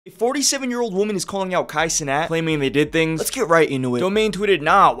A 47-year-old woman is calling out Cenat, claiming they did things. Let's get right into it. Domain tweeted,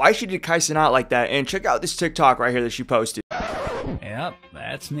 nah, why she did Cenat like that? And check out this TikTok right here that she posted. Yep,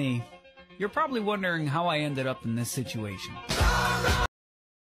 that's me. You're probably wondering how I ended up in this situation.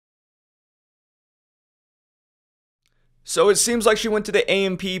 So it seems like she went to the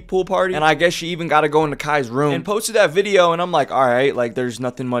AMP pool party, and I guess she even got to go into Kai's room and posted that video, and I'm like, alright, like there's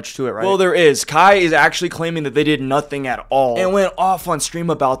nothing much to it, right? Well, there is. Kai is actually claiming that they did nothing at all and went off on stream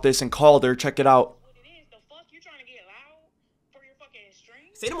about this and called her. Check it out.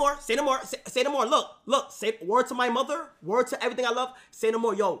 Say no more, say no more, say no more. Look, say word to my mother, word to everything I love. Say no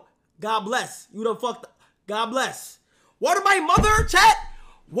more, yo. God bless. You done fucked up. God bless. Word to my mother, chat.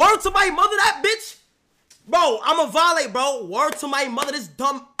 Word to my mother, that bitch. Bro, I'm a violate, bro. Word to my mother, this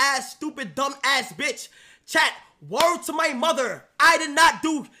dumb ass, stupid dumb ass bitch. Chat, word to my mother. I did not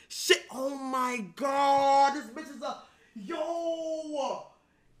do shit. Oh my god, this bitch is a yo.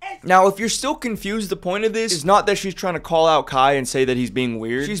 Now, if you're still confused, the point of this is not that she's trying to call out Kai and say that he's being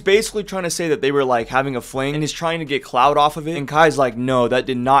weird. She's basically trying to say that they were like having a fling and is trying to get clout off of it. And Kai's like, no, that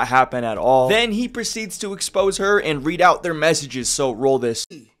did not happen at all. Then he proceeds to expose her and read out their messages. So roll this.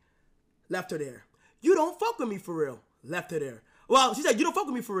 Left her there. You don't fuck with me for real. Left her there. Well, she said, you don't fuck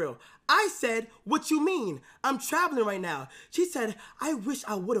with me for real. I said, what you mean? I'm traveling right now. She said, I wish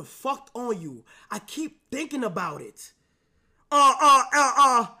I would have fucked on you. I keep thinking about it.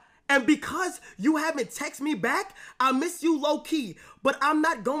 And because you haven't texted me back, I miss you low key. But I'm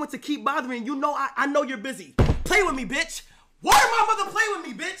not going to keep bothering you. Know I know you're busy. Play with me, bitch. Why did my mother play with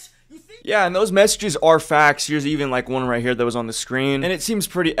me, bitch? You see? Yeah, and those messages are facts. Here's even like one right here that was on the screen. And it seems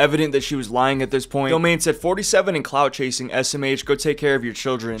pretty evident that she was lying at this point. Domain said 47 and clout chasing. SMH, go take care of your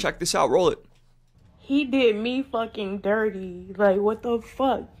children. Check this out. Roll it. He did me fucking dirty. Like, what the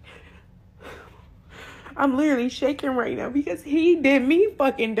fuck? I'm literally shaking right now because he did me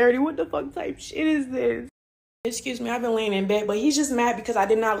fucking dirty. What the fuck type shit is this? Excuse me, I've been laying in bed, but he's just mad because I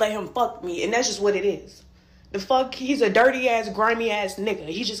did not let him fuck me, and that's just what it is. The fuck, he's a dirty ass, grimy ass nigga.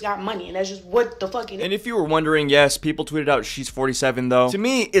 He just got money, and that's just what the fuck it is. And if you were wondering, yes, people tweeted out she's 47 though. To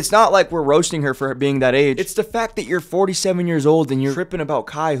me, it's not like we're roasting her for being that age. It's the fact that you're 47 years old and you're tripping about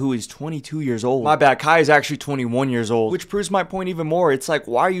Kai, who is 22 years old. My bad, Kai is actually 21 years old, which proves my point even more. It's like,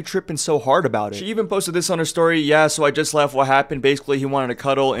 why are you tripping so hard about it? She even posted this on her story. Yeah, so I just left. What happened? Basically, he wanted to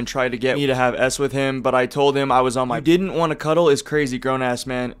cuddle and tried to get me to have S with him, but I told him I was on my— You didn't want to cuddle is crazy, grown ass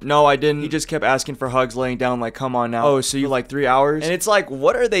man. No, I didn't. He just kept asking for hugs, laying down like, come on now. Oh, so you like 3 hours? And it's like,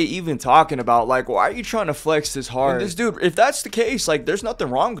 what are they even talking about? Like, why are you trying to flex this hard? And this dude, if that's the case, like, there's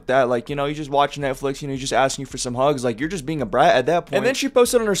nothing wrong with that. Like, you know, he's just watching Netflix, you know, he's just asking you for some hugs. Like, you're just being a brat at that point. And then she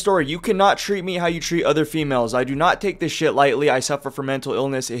posted on her story, you cannot treat me how you treat other females. I do not take this shit lightly. I suffer from mental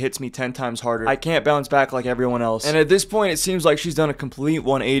illness. It hits me 10 times harder. I can't bounce back like everyone else. And at this point, it seems like she's done a complete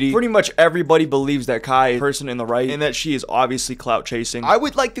 180. Pretty much everybody believes that Kai is the person in the right and that she is obviously clout chasing. I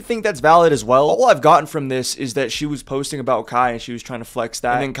would like to think that's valid as well. All I've gotten from this is that she was posting about Kai and she was trying to flex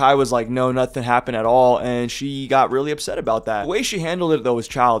that, and then Kai was like, no, nothing happened at all, and she got really upset about that. The way she handled it though was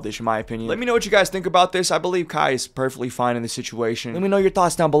childish in my opinion. Let me know what you guys think about this. I believe Kai is perfectly fine in this situation. Let me know your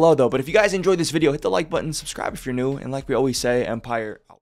thoughts down below though. But if you guys enjoyed this video, hit the like button, subscribe if you're new, and like we always say, Empire out.